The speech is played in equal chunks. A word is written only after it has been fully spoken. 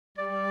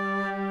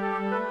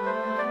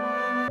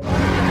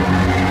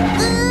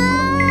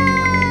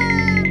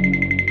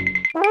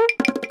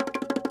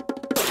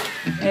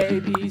A,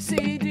 B,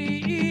 C,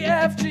 D, E,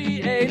 F,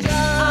 G, H,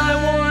 I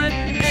want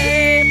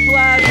A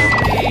plus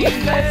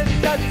English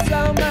because it's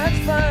so much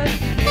fun.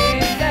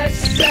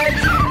 English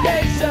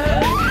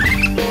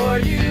education for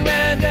you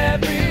and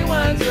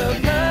everyone, so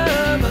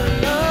come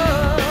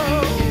along.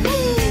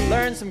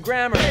 Learn some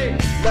grammar,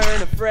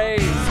 learn a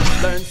phrase,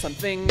 learn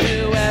something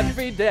new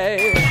every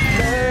day.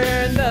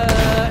 Learn the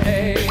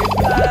A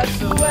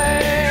plus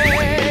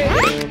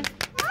way.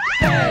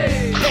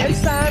 Hey,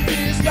 it's time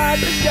to start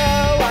the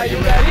show. Are you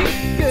ready?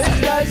 Good,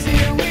 'cause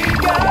here we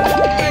go.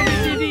 A, B,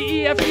 C, D,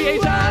 E, F, G,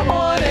 H, I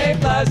want A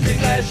plus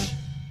English.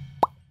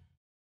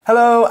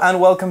 Hello and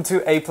welcome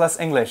to A+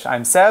 English.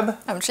 I'm Seb.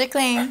 I'm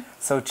Chicklin.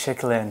 So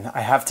Chicklin,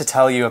 I have to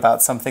tell you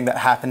about something that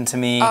happened to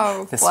me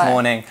this what?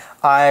 morning.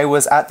 I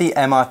was at the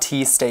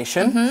MRT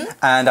station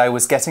and I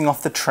was getting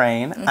off the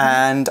train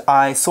and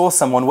I saw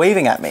someone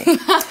waving at me.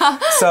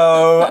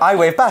 So I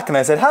waved back and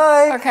I said,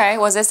 hi. Okay,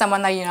 was it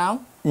someone that you know?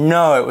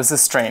 No, it was a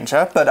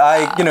stranger, but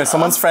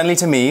someone's friendly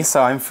to me,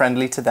 so I'm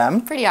friendly to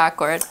them. Pretty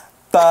awkward.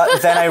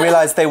 But then I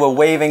realized they were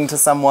waving to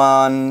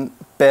someone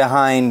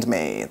behind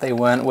me. They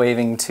weren't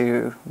waving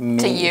to me.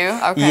 To you?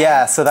 Okay.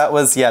 Yeah, so that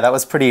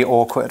was pretty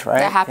awkward, right?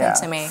 That happened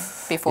to me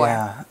before.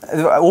 Yeah.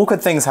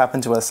 Awkward things happen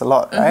to us a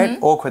lot, right?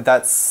 Awkward,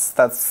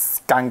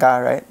 that's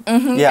ganga, right?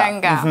 Yeah.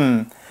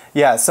 Ganga.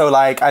 Yeah, so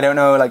like, I don't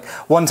know, like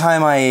one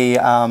time I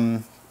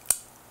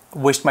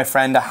wished my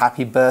friend a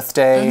happy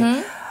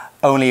birthday,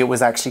 only it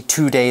was actually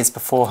 2 days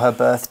before her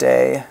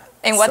birthday.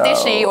 And what did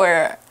she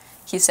or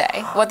he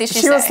say? What did she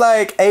say? She was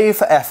like, A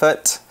for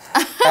effort,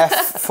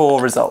 F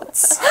for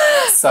results.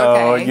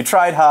 So you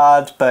tried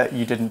hard, but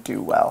you didn't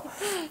do well.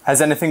 Has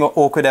anything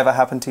awkward ever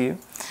happened to you?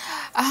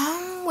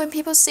 When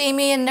people see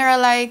me and they're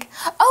like,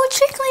 oh,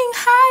 Chickling,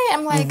 hi.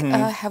 I'm like,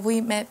 have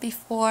we met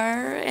before?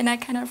 And I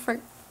kind of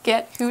forget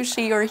who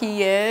she or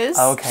he is.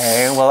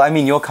 Okay, well, I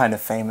mean, you're kind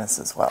of famous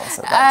as well.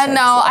 So that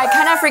no, I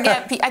kind of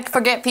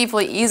forget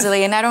people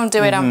easily, and I don't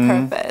do it on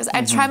purpose.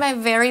 I try my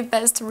very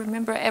best to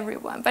remember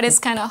everyone, but it's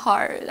kind of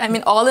hard. I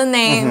mean, all the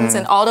names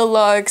and all the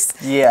looks.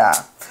 Yeah.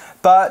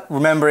 But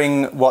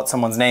remembering what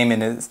someone's name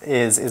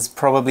is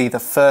probably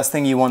the first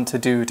thing you want to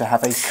do to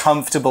have a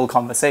comfortable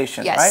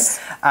conversation, right?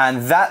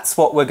 And that's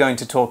what we're going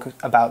to talk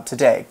about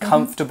today,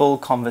 comfortable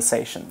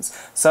conversations.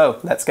 So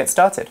let's get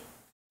started.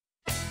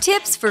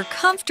 Tips for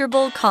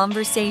comfortable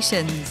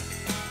conversations.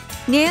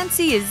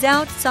 Nancy is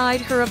outside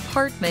her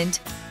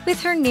apartment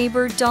with her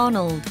neighbor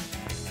Donald.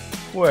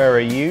 Where are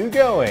you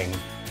going?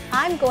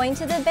 I'm going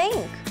to the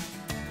bank.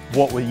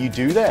 What will you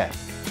do there?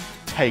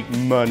 Take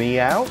money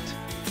out?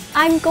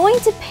 I'm going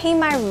to pay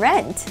my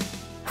rent.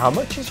 How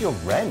much is your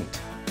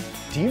rent?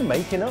 Do you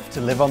make enough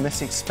to live on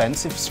this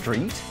expensive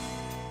street?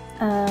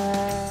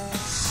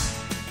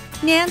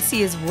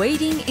 Nancy is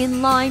waiting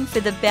in line for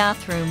the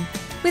bathroom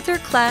with her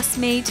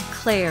classmate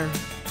Claire.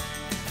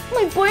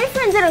 My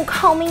boyfriend didn't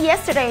call me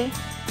yesterday.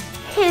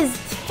 He's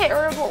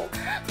terrible.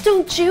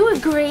 Don't you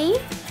agree?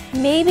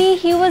 Maybe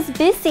he was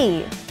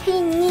busy.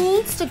 He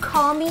needs to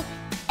call me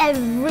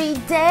every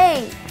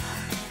day.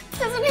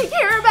 Doesn't he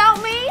care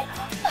about me?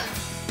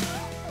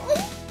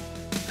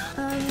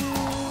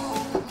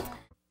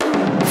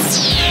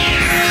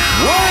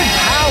 Word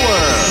power!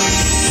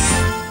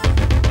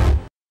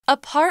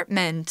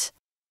 Apartment.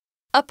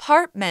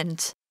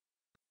 Apartment.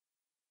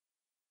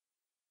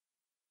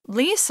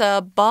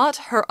 Lisa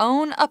bought her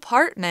own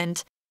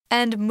apartment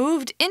and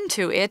moved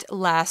into it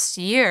last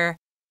year.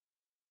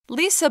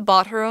 Lisa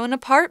bought her own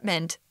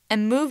apartment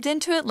and moved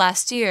into it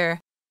last year.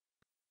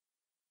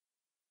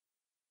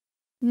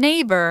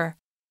 Neighbor.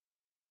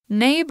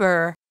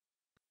 Neighbor.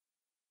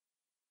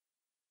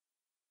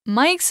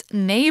 Mike's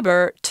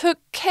neighbor took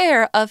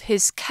care of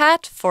his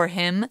cat for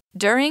him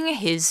during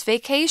his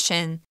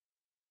vacation.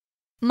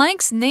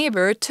 Mike's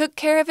neighbor took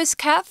care of his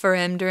cat for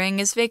him during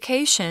his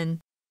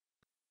vacation.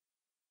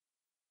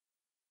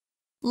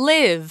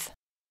 Live.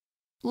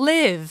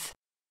 Live.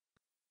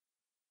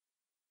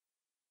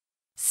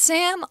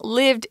 Sam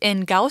lived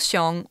in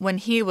Kaohsiung when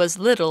he was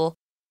little,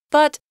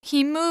 but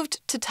he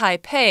moved to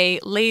Taipei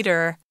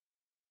later.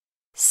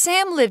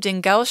 Sam lived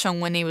in Kaohsiung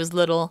when he was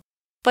little,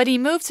 but he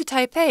moved to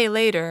Taipei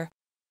later.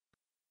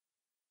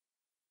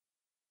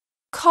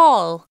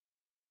 Call.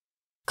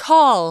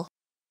 Call.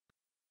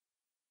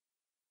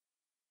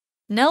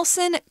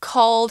 Nelson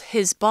called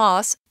his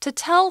boss to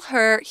tell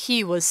her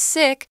he was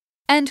sick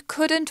and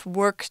couldn't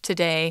work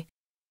today.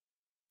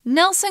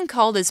 Nelson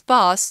called his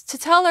boss to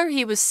tell her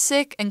he was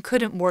sick and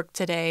couldn't work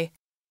today.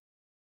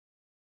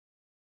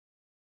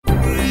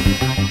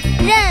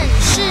 认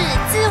识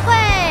字汇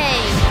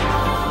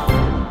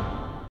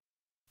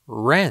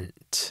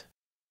Rent.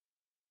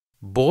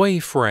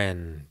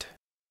 Boyfriend.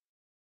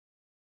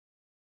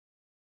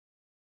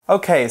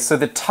 Okay, so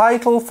the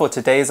title for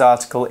today's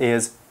article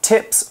is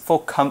Tips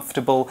for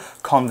Comfortable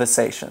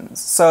Conversations.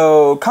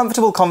 So,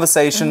 comfortable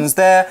conversations,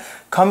 they're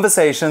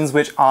conversations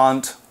which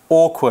aren't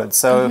awkward.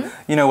 So,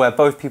 where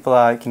both people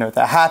are,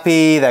 they're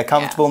happy, they're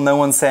comfortable, no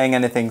one's saying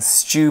anything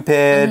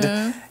stupid.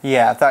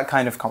 Yeah, that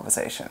kind of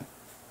conversation.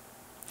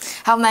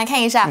 好，我们来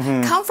看一下、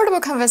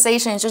comfortable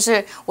conversation， 就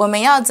是我们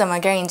要怎么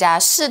跟人家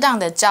适当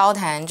的交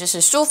谈，就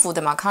是舒服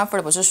的嘛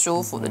 ，comfortable 是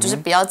舒服的，就是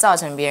不要造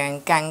成别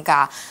人尴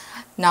尬。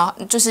然后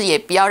就是也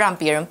不要让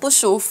别人不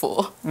舒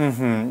服。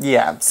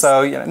Yeah,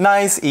 so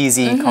nice,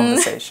 easy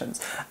conversations.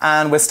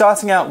 And we're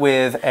starting out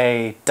with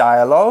a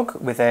dialogue,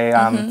 with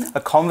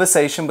a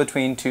conversation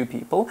between two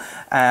people.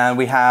 And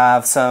we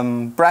have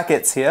some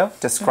brackets here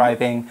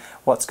describing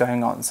what's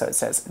going on. So it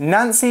says,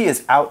 Nancy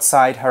is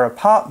outside her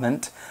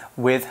apartment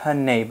with her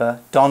neighbor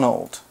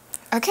Donald.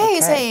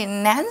 Okay, 所以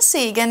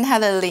Nancy 跟她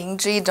的邻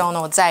居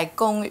Donald 在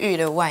公寓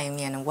的外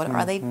面。What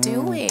are they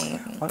doing?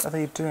 What are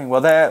they doing? Well,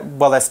 they're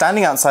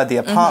standing outside the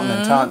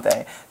apartment, aren't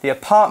they? The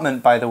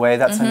apartment, by the way,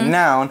 that's a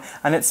noun,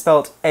 and it's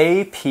spelled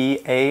A-P-A-R-T-M-E-N-T.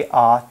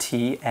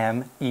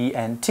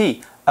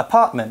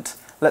 Apartment.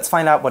 Let's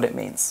find out what it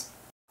means.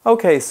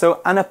 Okay, so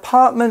an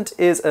apartment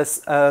is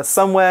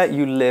somewhere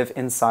you live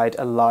inside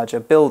a larger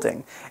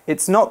building.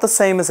 It's not the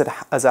same as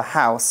a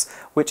house,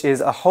 which is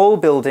a whole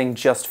building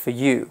just for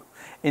you.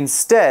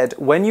 Instead,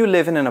 when you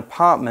live in an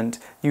apartment,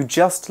 you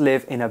just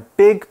live in a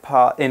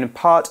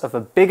part of a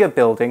bigger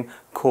building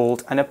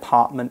called an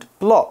apartment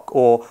block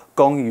or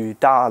公寓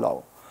大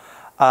楼.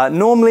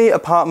 Normally,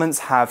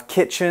 apartments have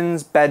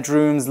kitchens,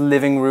 bedrooms,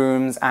 living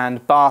rooms, and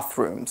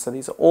bathrooms. So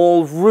these are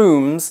all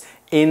rooms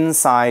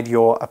inside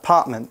your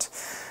apartment.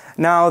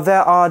 Now,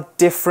 there are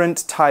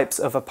different types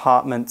of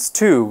apartments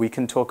too. We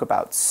can talk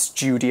about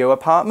studio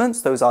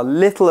apartments. Those are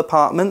little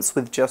apartments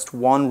with just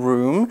one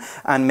room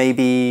and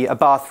maybe a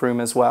bathroom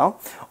as well.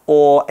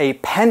 Or a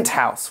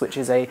penthouse, which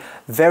is a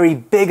very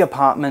big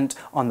apartment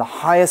on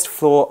the highest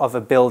floor of a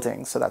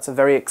building. So that's a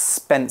very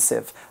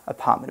expensive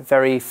apartment, a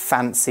very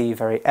fancy,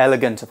 very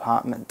elegant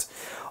apartment.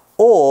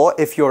 Or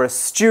if you're a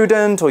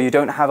student or you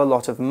don't have a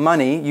lot of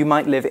money, you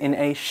might live in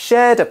a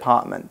shared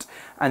apartment.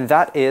 And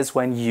that is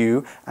when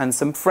you and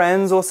some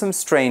friends or some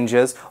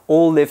strangers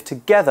all live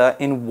together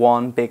in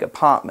one big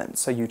apartment.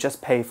 So you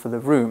just pay for the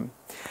room.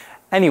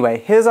 Anyway,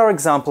 here's our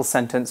example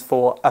sentence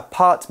for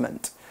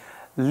apartment.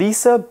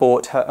 Lisa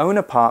bought her own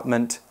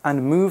apartment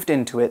and moved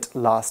into it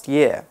last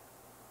year.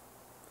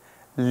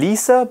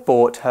 Lisa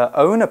bought her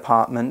own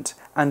apartment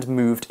and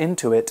moved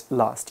into it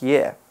last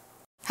year.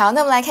 好，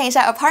那我们来看一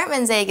下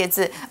apartment 这一个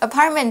字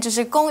 ，apartment 就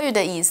是公寓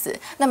的意思。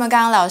那么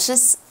刚刚老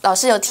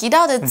师有提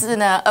到的字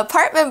呢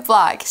，apartment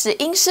block 是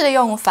英式的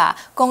用法，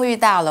公寓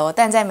大楼。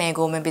但在美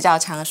国我们比较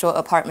常说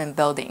apartment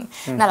building。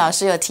那老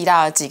师有提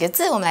到几个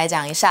字，我们来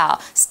讲一下哦。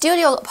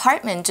Studio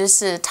apartment 就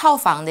是套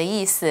房的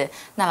意思。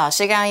那老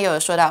师刚刚也有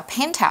说到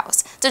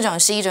penthouse， 这种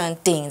是一种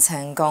顶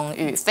层公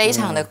寓，非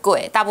常的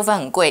贵，大部分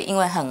很贵，因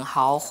为很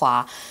豪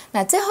华。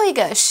那最后一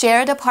个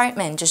shared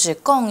apartment 就是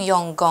共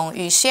用公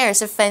寓 ，share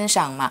是分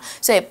享嘛，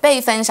所以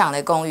被分享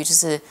的公寓就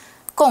是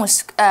共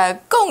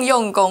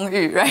用公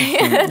寓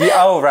 ，right?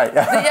 Oh, right.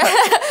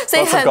 所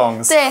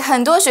以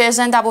很多学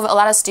生，大部分 a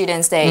lot of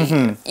students they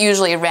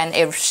usually rent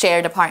a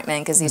shared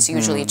apartment because it's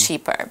usually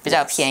cheaper， 比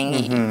较便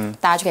宜，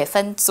大家就可以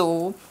分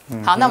租。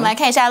好，那我们来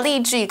看一下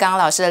例句，刚刚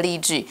老师的例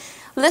句。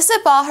Lisa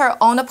bought her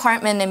own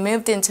apartment and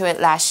moved into it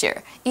last year.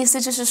 意思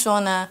就是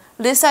说呢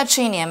 ，Lisa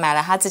去年买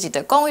了她自己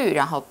的公寓，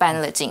然后搬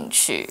了进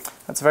去。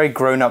That's a very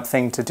grown-up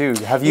thing to do.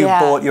 Have you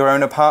bought your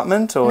own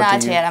apartment, or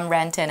Not yet. I'm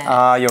renting it.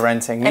 You're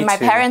renting. Me and my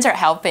too. parents are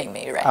helping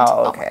me rent.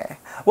 Oh, okay.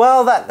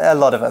 Well, a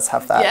lot of us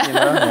have that. Yeah. You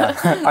know? Yeah.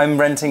 I'm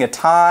renting a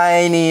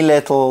tiny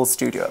little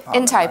studio apartment.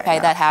 In Taipei,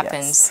 right that now.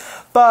 happens. Yes.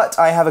 But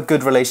I have a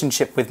good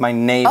relationship with my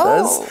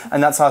neighbors,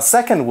 and that's our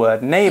second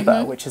word,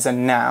 neighbor, which is a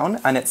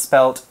noun, and it's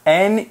spelled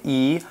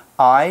N-E-I-G-H-B-O-R.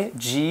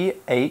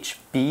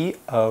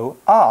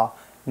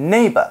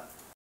 Neighbor.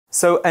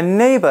 So a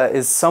neighbor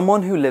is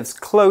someone who lives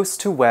close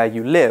to where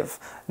you live,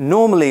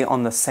 normally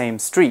on the same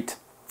street.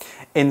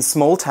 In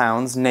small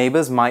towns,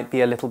 neighbors might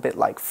be a little bit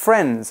like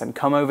friends and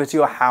come over to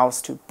your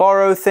house to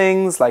borrow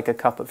things like a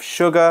cup of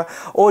sugar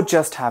or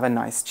just have a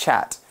nice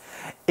chat.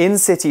 In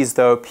cities,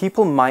 though,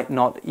 people might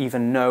not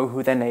even know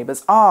who their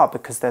neighbors are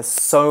because there's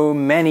so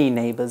many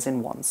neighbors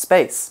in one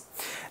space.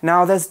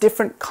 Now, there's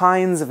different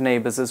kinds of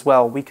neighbors as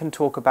well. We can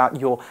talk about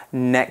your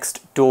next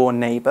door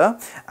neighbor,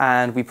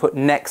 and we put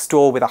next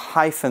door with a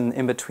hyphen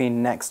in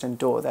between next and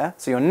door there.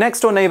 So your next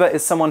door neighbor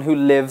is someone who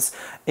lives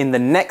in the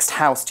next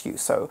house to you,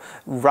 so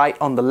right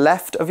on the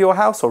left of your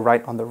house or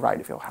right on the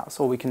right of your house.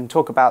 Or we can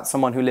talk about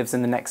someone who lives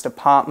in the next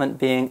apartment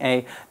being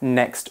a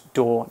next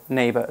door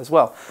neighbor as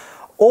well.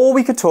 Or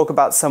we could talk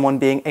about someone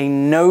being a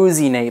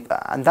nosy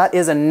neighbor, and that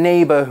is a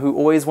neighbor who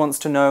always wants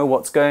to know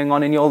what's going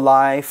on in your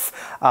life.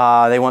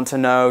 They want to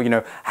know,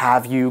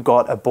 have you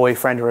got a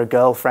boyfriend or a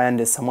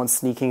girlfriend? Is someone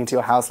sneaking into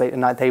your house late at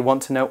night? They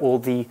want to know all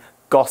the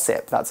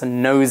gossip. That's a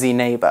nosy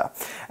neighbor.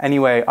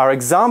 Anyway, our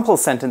example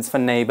sentence for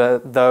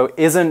neighbor, though,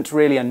 isn't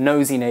really a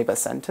nosy neighbor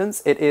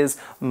sentence. It is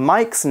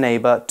Mike's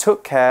neighbor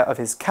took care of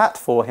his cat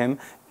for him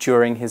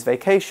during his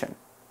vacation.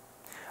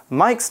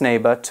 Mike's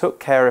neighbor took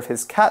care of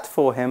his cat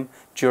for him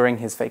during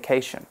his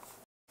vacation.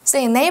 所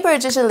以 neighbor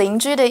就是邻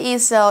居的意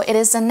思哦 ，it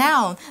is a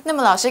noun。那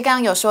么老师刚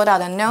刚有说到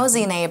的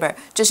nosy neighbor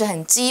就是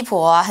很鸡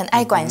婆啊，很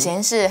爱管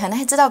闲事，很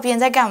爱知道别人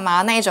在干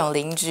嘛那一种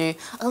邻居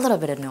 ，a little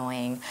bit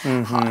annoying。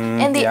好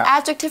 ，and the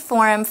adjective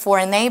form for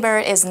a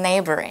neighbor is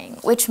neighboring,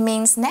 which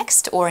means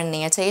next or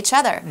near to each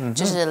other，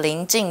就是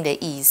邻近的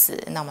意思。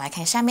那我们来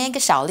看下面一个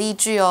小例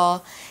句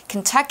哦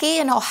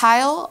 ，Kentucky and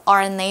Ohio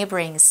are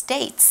neighboring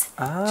states。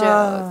就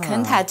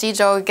肯塔基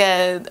州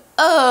跟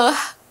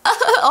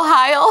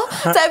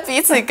Ohio 在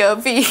彼此隔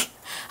壁。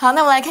好，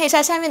那我们来看一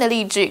下下面的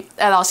例句。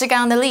老师刚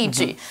刚的例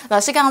句，老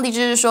师刚刚的例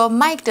句是说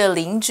 ，Mike 的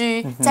邻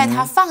居在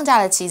他放假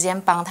的期间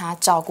帮他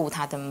照顾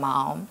他的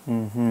猫。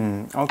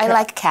Okay. I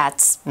like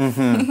cats.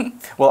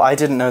 Well, I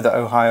didn't know that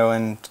Ohio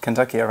and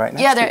Kentucky are right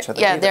next to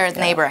each other. They're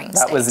neighboring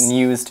That states. was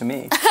news to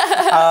me.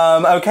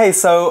 Okay,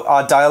 so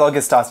our dialogue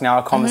is starting now.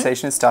 Our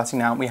conversation is starting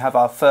now. We have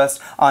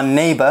our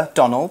neighbor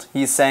Donald.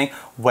 He's saying,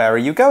 "Where are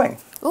you going?"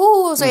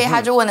 所以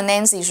他就问了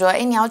Nancy 说：“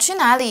你要去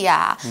哪里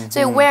呀？”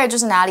所以 where 就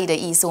是哪里的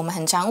意思，我们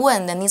很常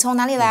问的。你从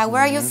哪里来 ？Where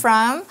are you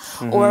from?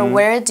 Or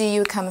where do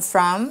you come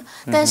from?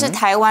 但是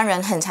台湾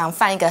人很常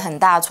犯一个很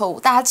大的错误，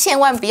大家千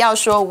万不要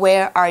说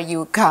Where are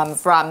you come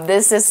from?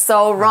 This is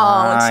so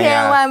wrong.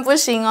 千万不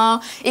行哦。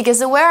一个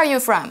是 Where are you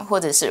from? 或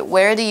者是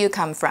Where do you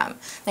come from?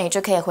 那你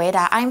就可以回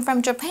答 I'm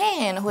from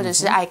Japan， 或者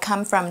是 I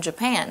come from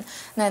Japan。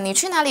那你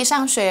去哪里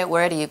上学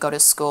 ？Where do you go to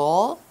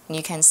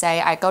school?You can say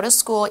I go to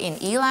school in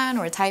Yilan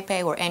or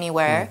Taipei or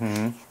anywhere，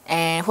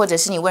或者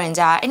是你问人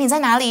家，你在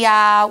哪里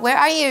呀 ？Where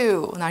are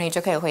you？ 然后你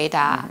就可以回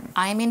答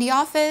I'm in the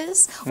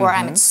office or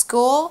I'm at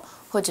school，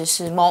 或者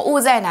是某物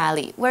在哪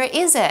里 ？Where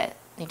is it？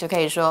 你就可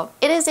以说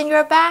It is in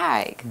your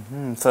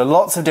bag。So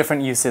lots of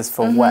different uses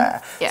for where.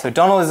 So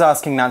Donald is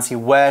asking Nancy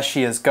where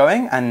she is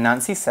going, and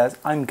Nancy says,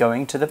 "I'm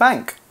going to the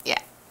bank."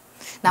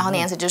 然后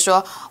Nancy 就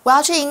说我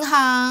要去银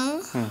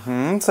行。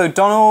So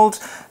Donald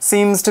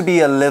seems to be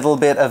a little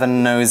bit of a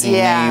nosy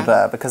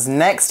neighbor because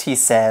next he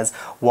says,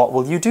 "What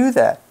will you do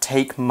there?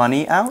 Take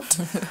money out?"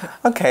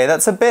 Okay,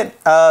 that's a bit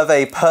of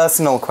a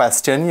personal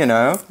question, you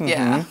know.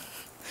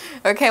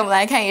 OK， 我们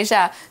来看一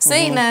下。所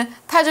以呢，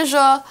他就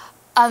说。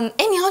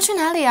你要去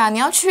哪里啊？你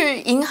要去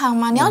银行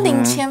吗？你要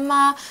领钱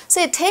吗？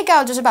所以 take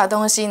out 就是把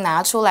东西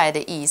拿出来的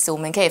意思，我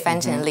们可以翻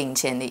成领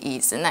钱的意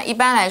思。那一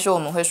般来说，我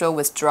们会说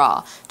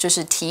withdraw 就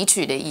是提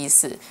取的意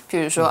思。比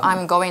如说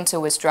I'm going to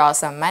withdraw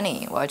some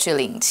money， 我要去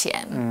领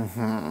钱。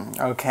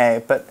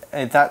Okay, but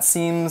that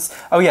seems...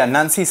 Oh yeah,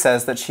 Nancy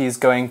says that she's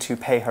going to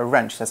pay her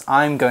rent. She says,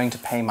 "I'm going to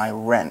pay my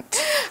rent."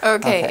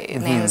 Okay,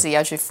 Nancy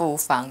要去付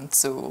房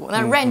租。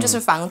那 rent 就是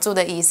房租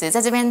的意思，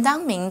在这边当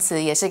名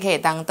词也是可以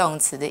当动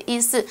词的意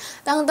思。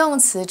当动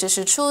词就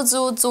是出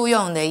租、租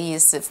用的意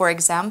思。For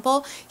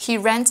example,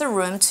 he rents a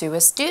room to a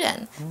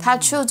student. 他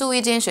出租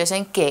一间学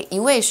生给一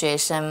位学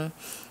生。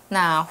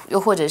那又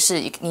或者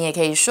是你也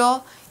可以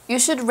说。You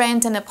should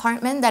rent an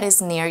apartment that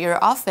is near your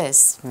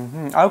office.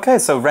 Okay,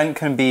 so rent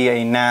can be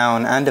a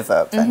noun and a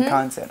verb then,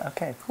 can't it?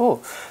 Okay, cool.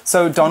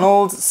 So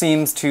Donald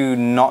seems to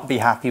not be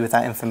happy with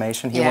that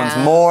information. He wants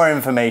more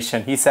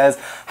information. He says,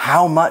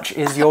 "How much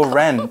is your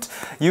rent?"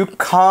 You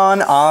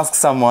can't ask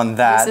someone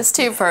that. This is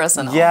too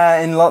personal.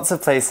 Yeah, in lots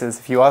of places,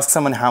 if you ask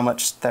someone how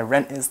much their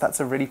rent is,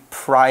 that's a really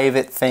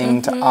private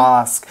thing to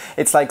ask.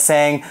 It's like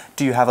saying,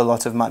 "Do you have a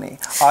lot of money?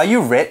 Are you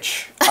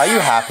rich? Are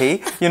you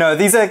happy?" You know,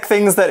 these are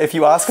things that if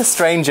you ask a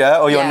stranger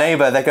or your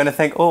neighbor, they're going to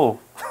think, "Oh,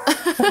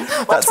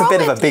 that's a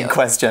bit of a big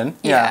question."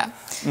 Yeah.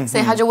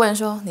 所以他就问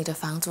说：“你的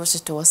房租是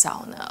多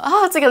少呢？”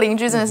这个邻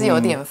居真的是有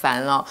点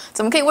烦哦，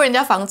怎么可以问人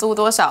家房租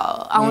多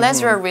少 ？Unless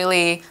you're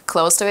really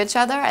close to each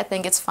other, I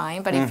think it's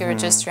fine. But if you're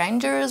just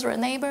strangers or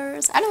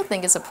neighbors, I don't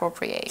think it's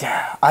appropriate.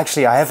 Yeah,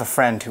 actually, I have a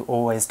friend who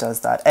always does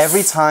that.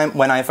 Every time,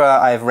 whenever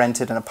I've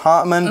rented an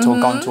apartment or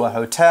gone to a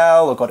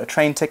hotel or got a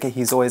train ticket,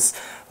 he's always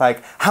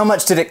like, "How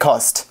much did it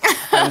cost?"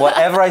 And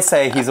whatever I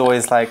say, he's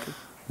always like,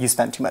 "You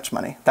spent too much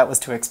money. That was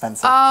too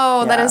expensive."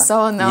 Oh, that is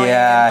so annoying.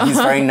 Yeah, he's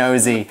very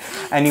nosy.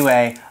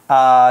 Anyway,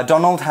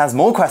 Donald has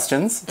more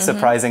questions,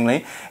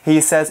 surprisingly.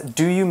 He says,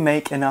 "Do you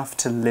make enough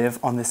to live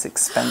on this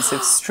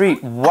expensive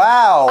street?"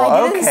 Wow,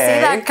 I didn't okay.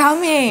 see that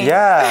coming.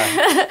 Yeah.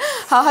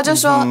 好，他就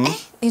说：“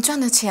你赚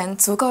的钱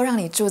足够让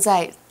你住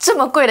在这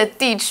么贵的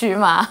地区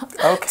吗？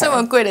 Okay. 这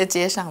么贵的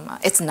街上吗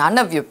 ？It's none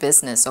of your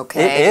business,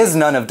 okay? It is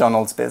none of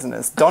Donald's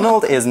business.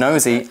 Donald is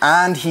nosy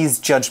and he's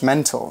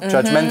judgmental.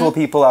 Judgmental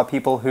people are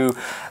people who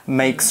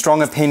make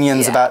strong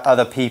opinions about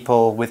other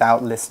people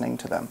without listening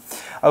to them.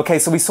 Okay,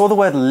 so we saw the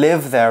word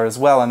live there as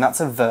well, and that's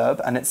a verb,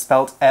 and it's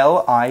spelled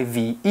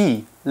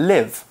L-I-V-E,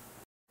 live.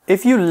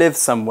 If you live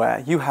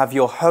somewhere, you have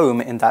your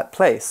home in that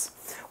place.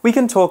 We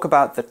can talk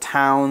about the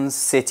towns,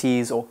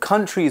 cities, or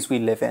countries we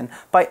live in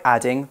by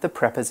adding the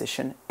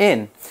preposition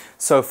in.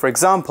 So, for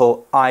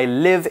example, I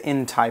live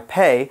in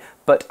Taipei,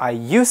 but I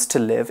used to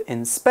live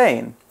in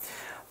Spain.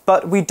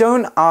 But we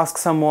don't ask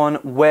someone,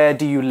 "Where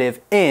do you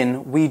live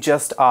in?" We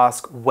just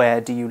ask,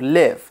 "Where do you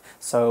live?"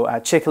 So,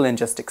 Chickalin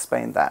just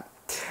explained that.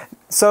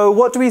 So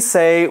what do we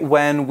say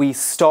when we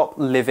stop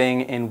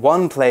living in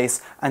one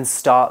place and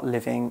start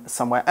living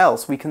somewhere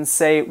else? We can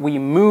say we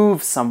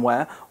move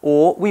somewhere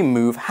or we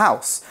move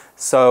house.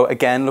 So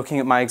again, looking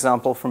at my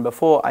example from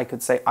before, I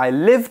could say, I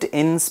lived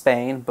in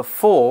Spain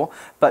before,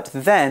 but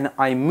then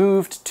I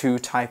moved to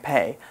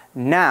Taipei.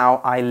 Now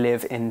I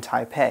live in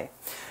Taipei.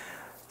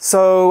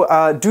 So,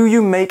 do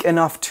you make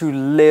enough to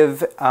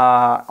live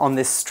on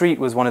this street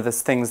was one of the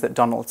things that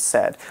Donald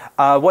said.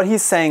 What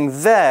he's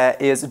saying there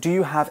is, do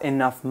you have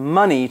enough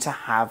money to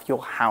have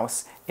your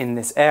house in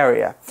this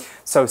area?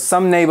 So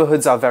some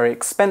neighborhoods are very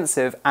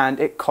expensive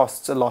and it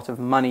costs a lot of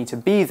money to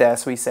be there.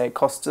 So we say it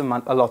costs a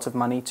lot of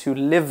money to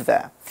live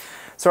there.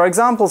 So our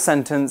example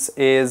sentence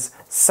is,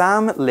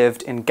 Sam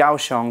lived in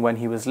Kaohsiung when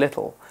he was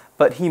little,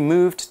 but he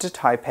moved to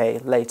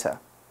Taipei later.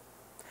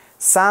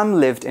 Sam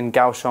lived in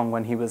Kaohsiung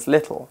when he was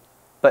little,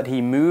 but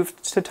he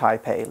moved to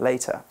Taipei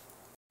later.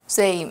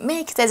 所以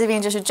make 在这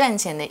边就是赚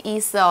钱的意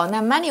思哦。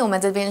那 money 我们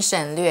这边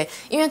省略，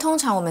因为通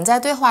常我们在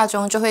对话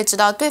中就会知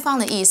道对方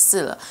的意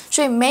思了。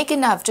所以 make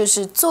enough 就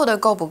是做的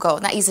够不够，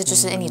那意思就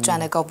是你赚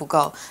的够不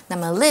够。那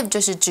么 live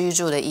就是居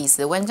住的意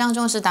思，文章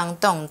中是当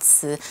动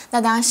词。那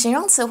当形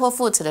容词或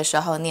副词的时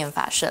候，念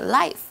法是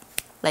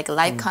live，like a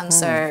live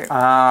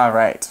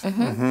concert。right.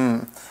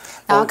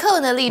 然后课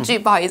文的例句，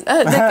不好意思，No,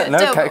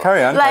 carry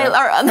on. 来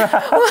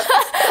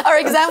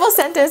our example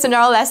sentence in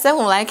our lesson，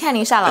 我们来看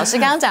一下老师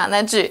刚刚讲的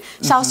那句。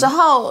小时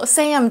候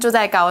Sam 住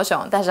在高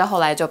雄，但是后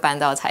来就搬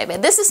到台北。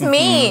This is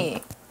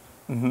me.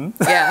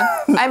 Yeah,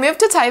 I moved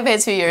to Taipei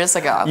 2 years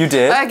ago. You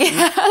did? Okay.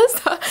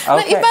 So,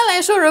 那一般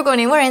来说，如果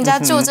你问人家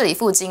住这里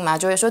附近吗，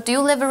就会说 Do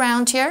you live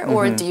around here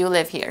or do you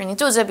live here？ 你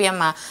住这边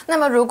吗？那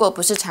么如果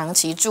不是长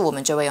期住，我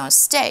们就会用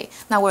stay。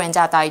那问人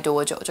家待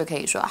多久，就可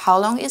以说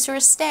How long is your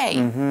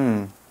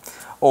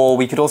stay？Or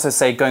we could also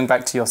say, going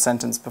back to your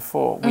sentence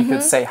before, we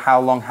could say, how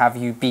long have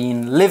you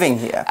been living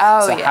here?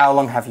 Oh, so yeah. how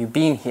long have you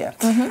been here?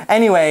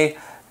 Anyway,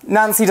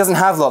 Nancy doesn't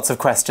have lots of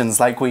questions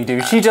like we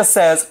do. She just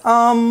says,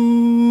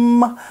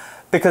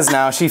 because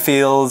now she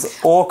feels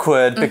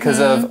awkward because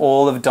of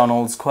all of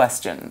Donald's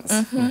questions.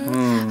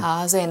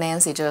 好，所以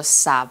Nancy 就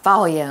傻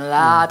爆眼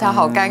了，她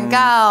好尴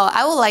尬哦。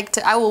I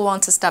would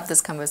want to stop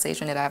this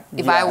conversation if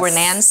I were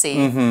Nancy.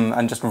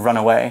 And just run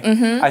away.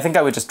 I think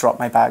I would just drop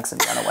my bags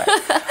and run away.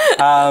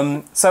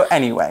 So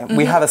anyway,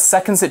 we have a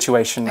second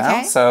situation now.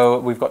 Okay. So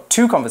we've got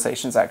two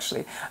conversations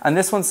actually. And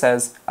this one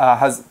says,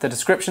 the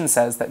description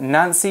says that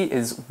Nancy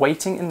is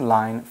waiting in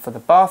line for the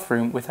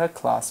bathroom with her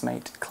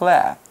classmate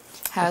Claire.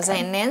 还有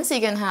在 Nancy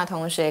跟她的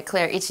同学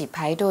Claire 一起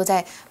排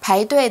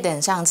队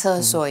等上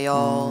厕所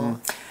哟。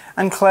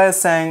And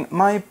Claire's saying,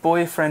 my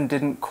boyfriend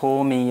didn't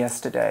call me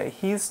yesterday.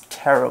 He's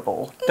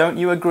terrible. Don't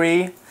you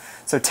agree?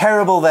 So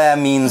terrible there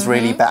means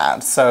really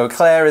bad. So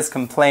Claire is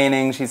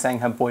complaining. She's saying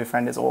her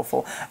boyfriend is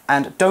awful.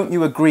 And don't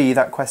you agree,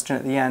 that question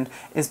at the end,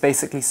 is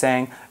basically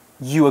saying,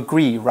 you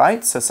agree,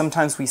 right? So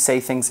sometimes we say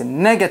things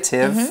in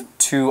negative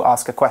to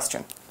ask a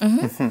question.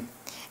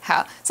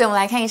 好，所以我们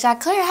来看一下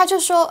Claire， 她就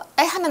说，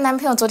她的男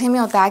朋友昨天没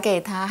有打给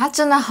她，她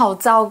真的好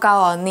糟糕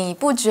哦，你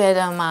不觉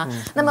得吗？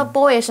那么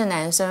boy 是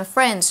男生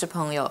 ，friend 是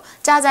朋友，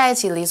加在一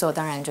起理所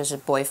当然就是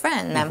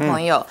boyfriend 男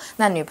朋友，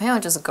那女朋友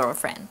就是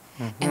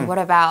girlfriend。And what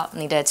about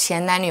你的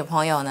前男女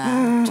朋友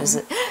呢？就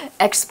是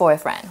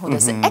ex-boyfriend 或者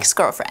是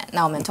ex-girlfriend，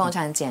那我们通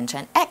常简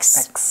称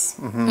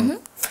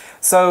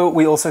ex。So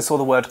we also saw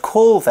the word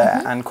call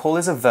there, and call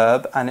is a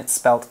verb, and it's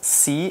spelled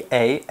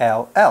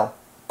C-A-L-L.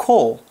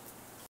 Call.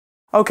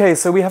 Okay,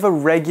 so we have a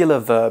regular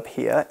verb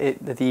here.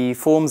 The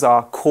forms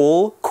are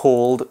call,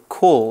 called,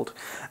 called.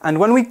 And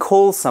when we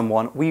call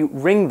someone, we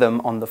ring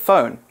them on the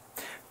phone.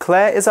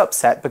 Claire is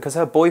upset because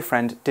her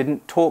boyfriend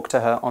didn't talk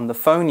to her on the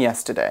phone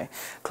yesterday.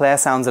 Claire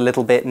sounds a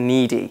little bit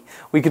needy.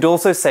 We could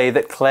also say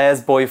that Claire's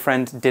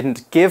boyfriend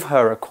didn't give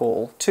her a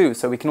call too,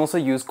 so we can also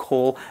use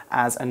call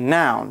as a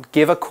noun.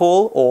 Give a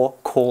call or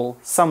call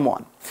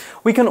someone.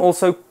 We can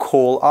also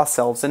call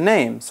ourselves a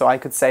name. So I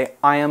could say,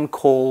 I am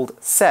called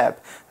Seb.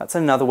 That's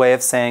another way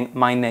of saying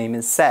my name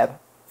is Seb.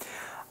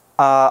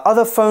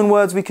 Other phone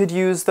words we could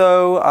use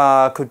though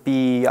could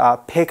be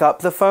pick up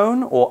the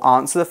phone or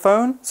answer the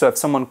phone. So if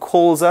someone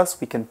calls us,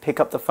 we can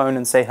pick up the phone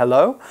and say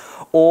hello.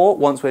 Or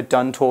once we're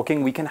done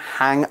talking, we can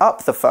hang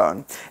up the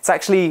phone. It's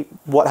actually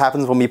what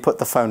happens when we put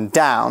the phone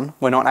down.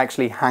 We're not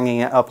actually hanging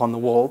it up on the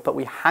wall, but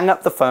we hang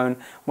up the phone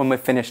when we're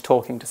finished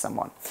talking to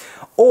someone.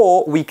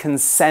 Or we can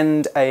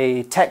send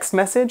a text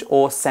message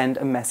or send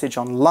a message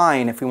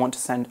online if we want to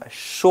send a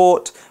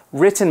short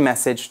written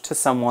message to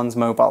someone's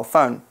mobile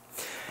phone.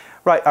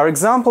 Right, our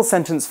example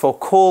sentence for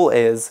call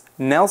is,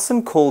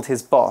 Nelson called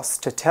his boss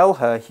to tell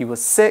her he was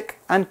sick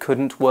and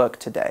couldn't work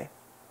today.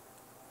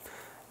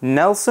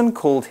 Nelson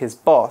called his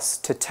boss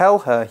to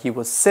tell her he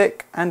was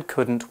sick and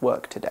couldn't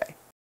work today.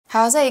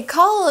 好，所以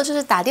call 就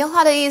是打电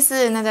话的意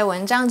思，那在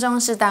文章中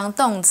是当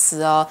动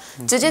词哦，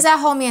直接在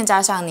后面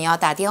加上你要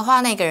打电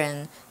话那个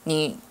人，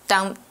你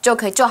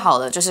就好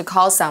了，就是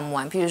call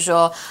someone。譬如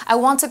说 I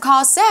want to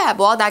call Seb，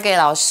 我要打给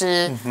老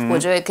师，我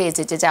就可以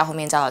直接在后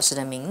面加老师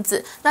的名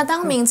字。那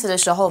当名词的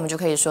时候，我们就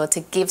可以说 to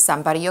give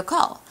somebody a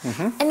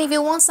call。And if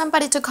you want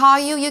somebody to call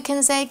you, you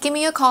can say give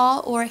me a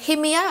call or hit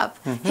me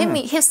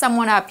up。hit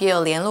someone up 也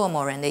有联络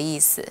某人的意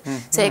思。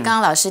所以刚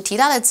刚老师提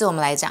到的字，我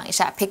们来讲一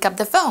下。Pick up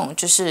the phone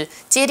就是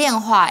接电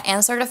话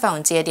 ，answer the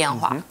phone 接电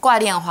话，挂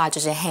电话就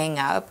是 hang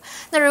up。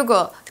那如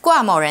果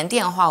挂某人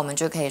电话，我们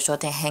就可以说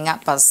to hang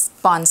up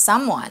on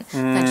someone，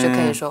那就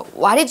可以说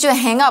Why did you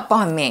hang up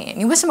on me？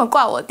 你为什么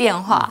挂我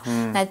电话？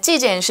那寄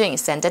简讯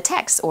send a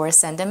text or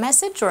send a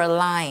message or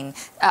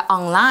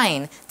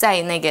online，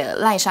 在那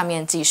个 line 上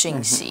面寄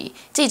讯息，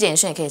寄简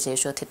讯也可以直接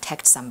说 to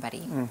text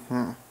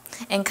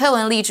somebody。And 课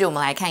文例句我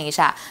们来看一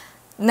下。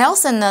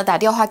Nelson 呢打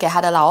电话给他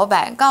的老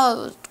板，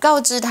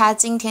告知他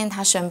今天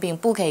他生病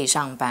不可以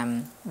上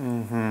班。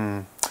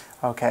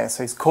Okay,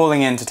 so he's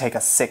calling in to take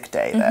a sick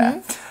day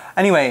there.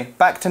 Anyway,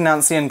 back to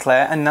Nancy and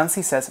Claire, and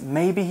Nancy says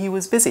maybe he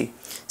was busy.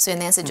 所以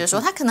Nancy 就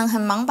说他可能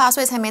很忙吧，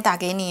所以才没打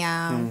给你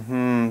啊。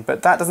But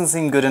that doesn't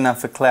seem good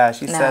enough for Claire.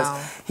 She says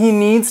he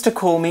needs to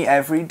call me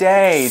every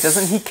day.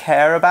 Doesn't he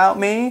care about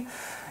me?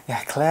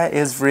 Yeah, Claire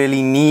is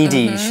really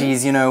needy.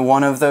 She's,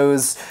 one of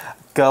those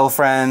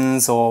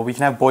girlfriends, or we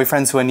can have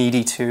boyfriends who are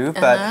needy too,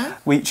 but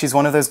she's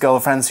one of those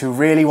girlfriends who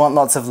really want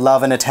lots of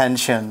love and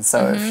attention.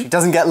 So if she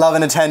doesn't get love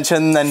and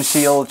attention, then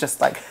she'll just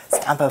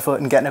stamp her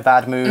foot and get in a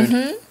bad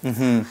mood.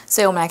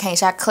 所以我们来看一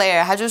下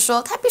Claire， 她就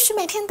说她必须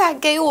每天打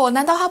给我，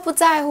难道她不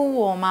在乎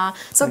我吗？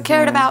 So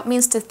cared about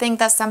means to think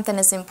that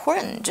something is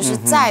important， 就是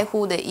在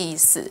乎的意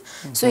思。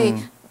所以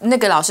那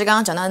个老师刚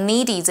刚讲到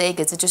needy 这一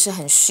个字，就是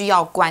很需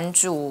要关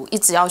注，一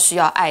直要需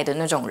要爱的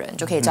那种人，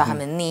就可以叫他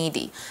们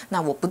needy。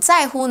那我不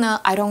在乎呢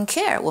 ，I don't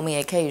care， 我们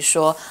也可以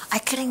说 I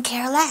couldn't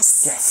care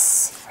less。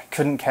 Yes, I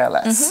couldn't care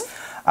less.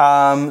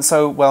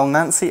 So, well,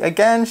 Nancy,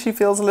 again, she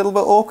feels a little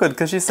bit awkward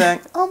because she's saying,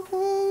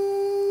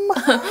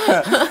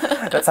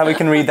 That's how we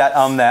can read that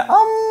there.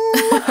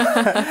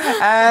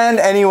 And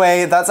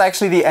anyway, that's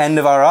actually the end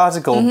of our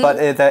article, but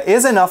there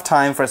is enough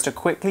time for us to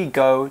quickly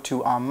go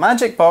to our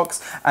magic box,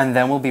 and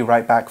then we'll be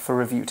right back for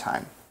review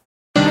time.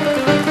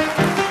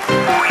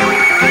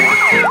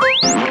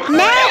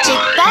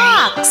 Magic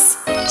Box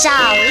找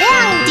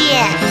亮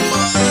点。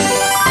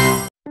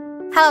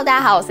Hello， 大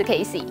家好，我是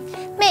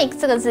Casey。Make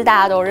这个字大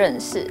家都认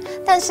识，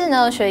但是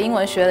呢，学英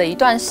文学了一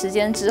段时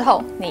间之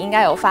后，你应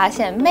该有发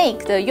现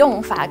make 的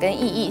用法跟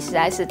意义实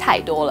在是太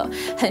多了，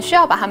很需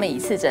要把它们一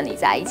次整理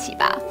在一起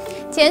吧。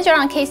今天就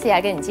让 Casey 来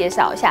跟你介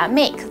绍一下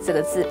make 这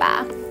个字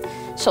吧。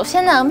首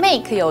先呢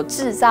 ，make 有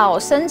制造、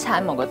生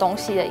产某个东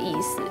西的意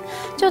思，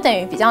就等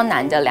于比较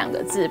难的两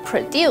个字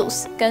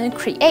produce 跟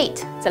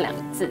create 这两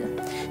个字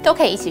都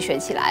可以一起学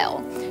起来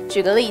哦。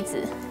举个例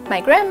子 ，My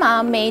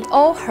grandma made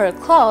all her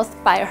clothes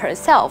by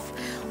herself。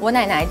我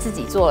奶奶自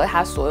己做了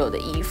她所有的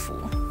衣服。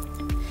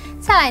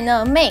再来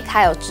呢 ，make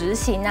还有执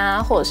行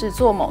啊，或者是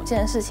做某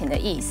件事情的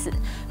意思。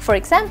For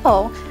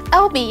example,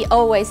 LB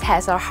always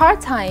has a hard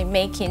time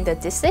making the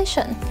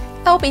decision.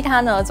 LB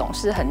他呢总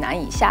是很难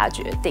以下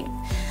决定。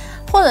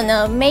或者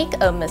呢 ，make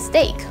a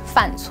mistake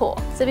犯错，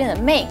这边的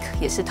make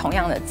也是同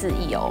样的字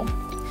义哦。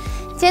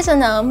接着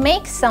呢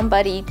 ，make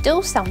somebody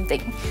do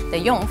something 的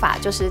用法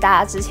就是大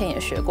家之前也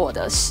学过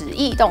的实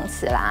义动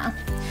词啦。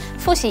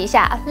复习一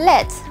下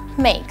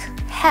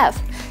 ，let、make、have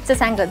这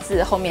三个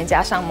字后面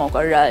加上某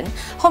个人，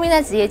后面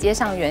再直接接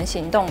上原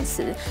形动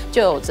词，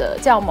就有着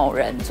叫某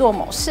人做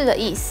某事的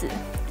意思。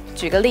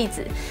举个例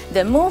子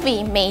 ，The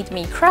movie made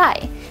me cry。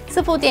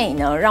这部电影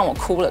呢让我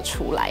哭了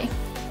出来。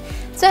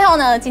最后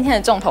呢，今天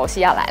的重头戏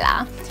要来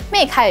啦。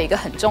make 还有一个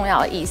很重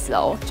要的意思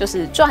哦，就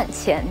是赚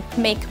钱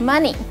 ，make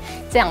money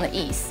这样的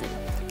意思。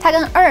它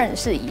跟 earn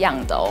是一样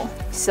的哦。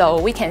So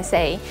we can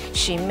say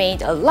she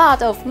made a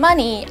lot of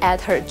money at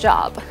her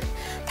job。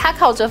她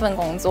靠这份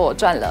工作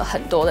赚了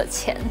很多的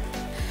钱。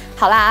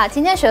好啦，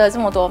今天学了这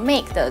么多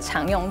make 的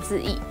常用字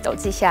义，都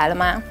记下来了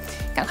吗？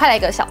赶快来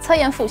个小测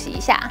验复习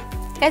一下，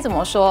该怎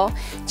么说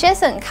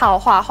 ？Jason 靠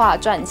画画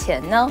赚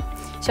钱呢？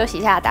休息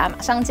一下，答案马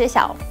上揭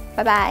晓。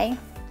拜拜。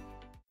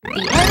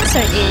The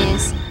answer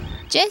is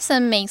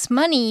Jason makes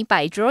money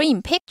by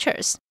drawing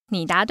pictures.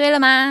 你答对了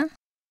吗？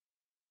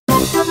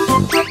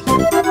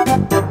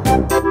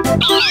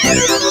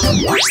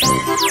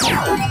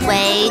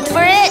 Wait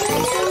for it,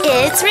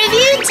 it's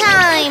review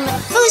time.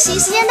 复习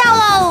时间到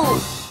喽。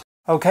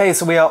Okay,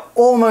 so we are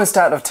almost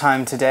out of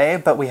time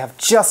today, but we have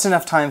just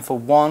enough time for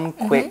one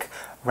quick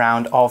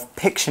round of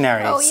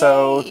Pictionary. Oh,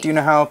 so, yay. do you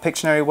know how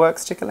Pictionary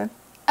works, Jacqueline?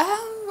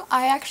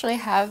 I actually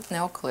have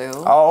no clue.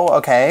 Oh,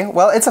 okay.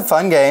 Well, it's a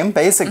fun game.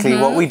 Basically,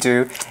 what we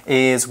do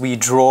is we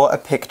draw a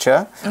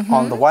picture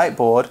on the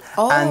whiteboard,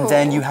 and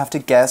then you have to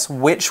guess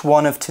which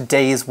one of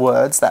today's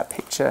words that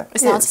picture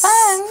is. Sounds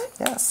fun.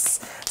 Yes.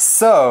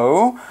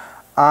 So,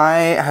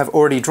 I have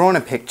already drawn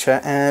a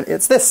picture, and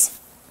it's this.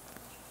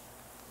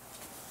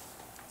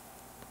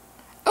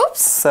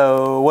 Oops.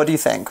 So, what do you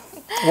think?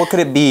 What could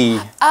it be?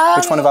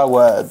 Which one of our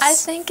words? I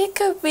think it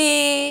could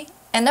be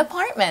an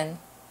apartment.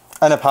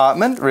 An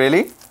apartment,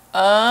 really?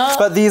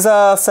 But these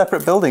are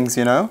separate buildings,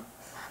 you know?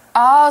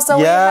 Oh, so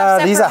we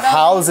have separate these are buildings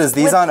houses.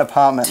 These with aren't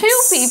apartments. 2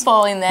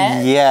 people in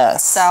it.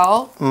 Yes.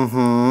 So,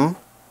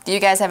 do you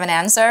guys have an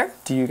answer?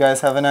 Do you guys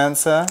have an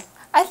answer?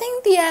 I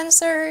think the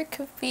answer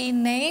could be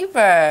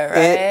neighbor, right?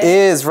 It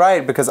is,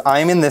 right, because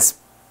I'm in this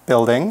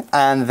building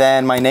and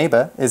then my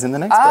neighbor is in the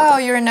next building. Oh,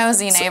 your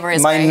nosy neighbor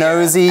is My right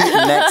nosy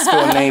next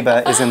door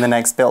neighbor is in the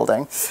next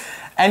building.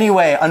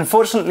 Anyway,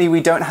 unfortunately,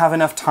 we don't have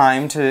enough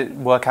time to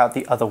work out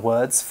the other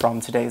words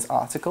from today's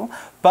article,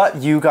 but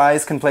you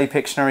guys can play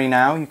Pictionary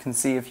now. You can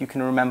see if you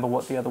can remember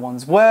what the other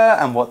ones were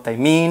and what they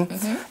mean.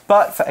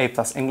 But for A+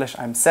 English,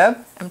 I'm Seb.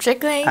 I'm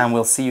Chickling. And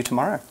we'll see you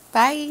tomorrow.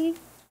 Bye.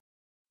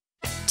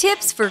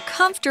 Tips for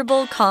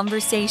comfortable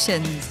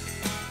conversations.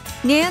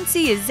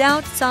 Nancy is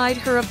outside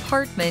her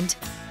apartment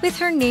with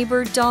her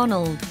neighbor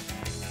Donald.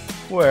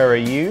 Where are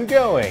you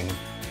going?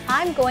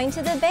 I'm going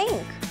to the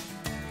bank.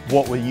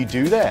 What will you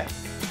do there?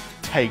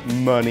 Take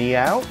money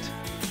out?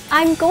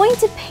 I'm going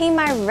to pay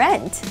my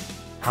rent.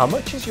 How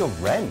much is your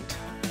rent?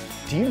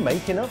 Do you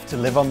make enough to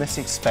live on this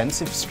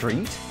expensive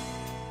street?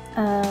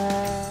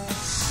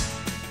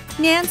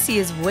 Nancy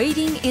is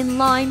waiting in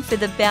line for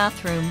the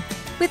bathroom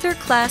with her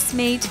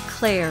classmate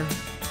Claire.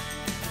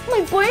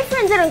 My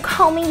boyfriend didn't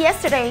call me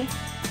yesterday.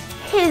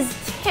 He's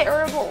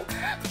terrible.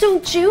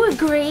 Don't you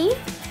agree?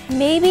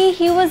 Maybe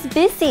he was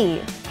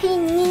busy. He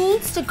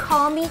needs to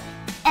call me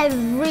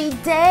every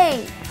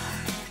day.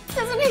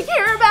 Doesn't he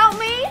care about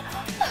me?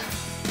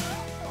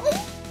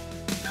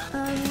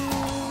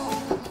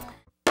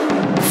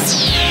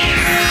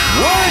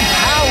 Word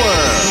power!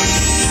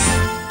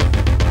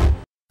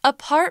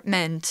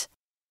 Apartment.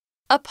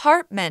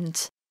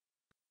 Apartment.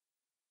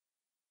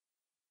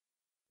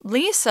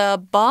 Lisa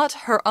bought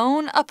her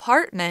own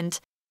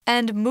apartment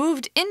and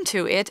moved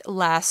into it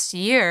last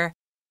year.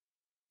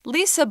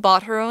 Lisa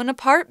bought her own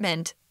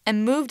apartment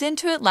and moved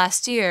into it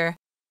last year.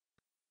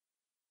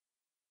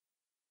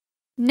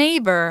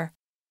 Neighbor.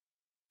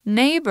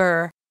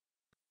 Neighbor.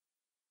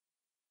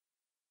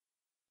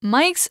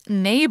 Mike's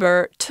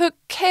neighbor took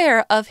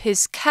care of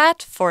his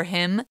cat for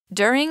him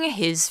during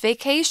his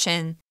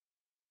vacation.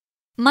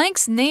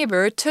 Mike's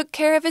neighbor took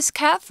care of his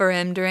cat for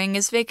him during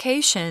his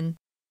vacation.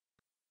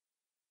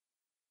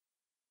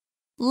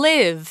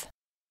 Live.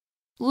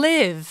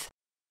 Live.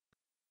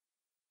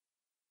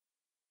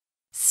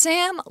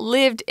 Sam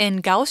lived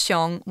in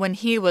Kaohsiung when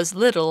he was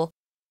little,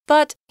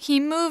 but he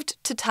moved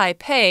to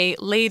Taipei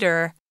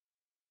later.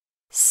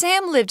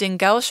 Sam lived in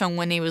Kaohsiung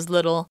when he was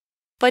little,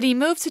 but he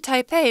moved to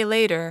Taipei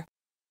later.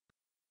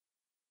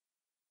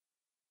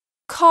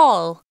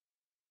 Call.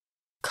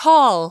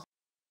 Call.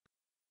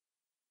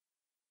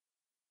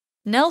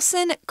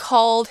 Nelson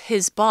called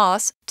his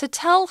boss to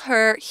tell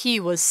her he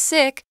was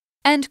sick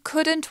and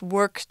couldn't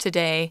work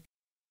today.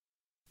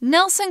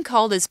 Nelson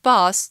called his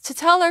boss to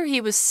tell her he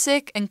was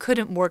sick and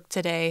couldn't work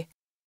today.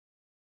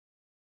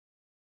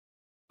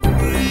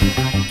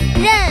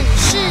 认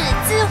识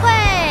字汇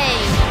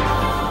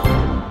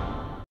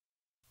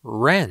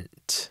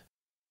Rent.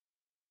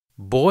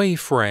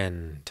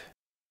 Boyfriend.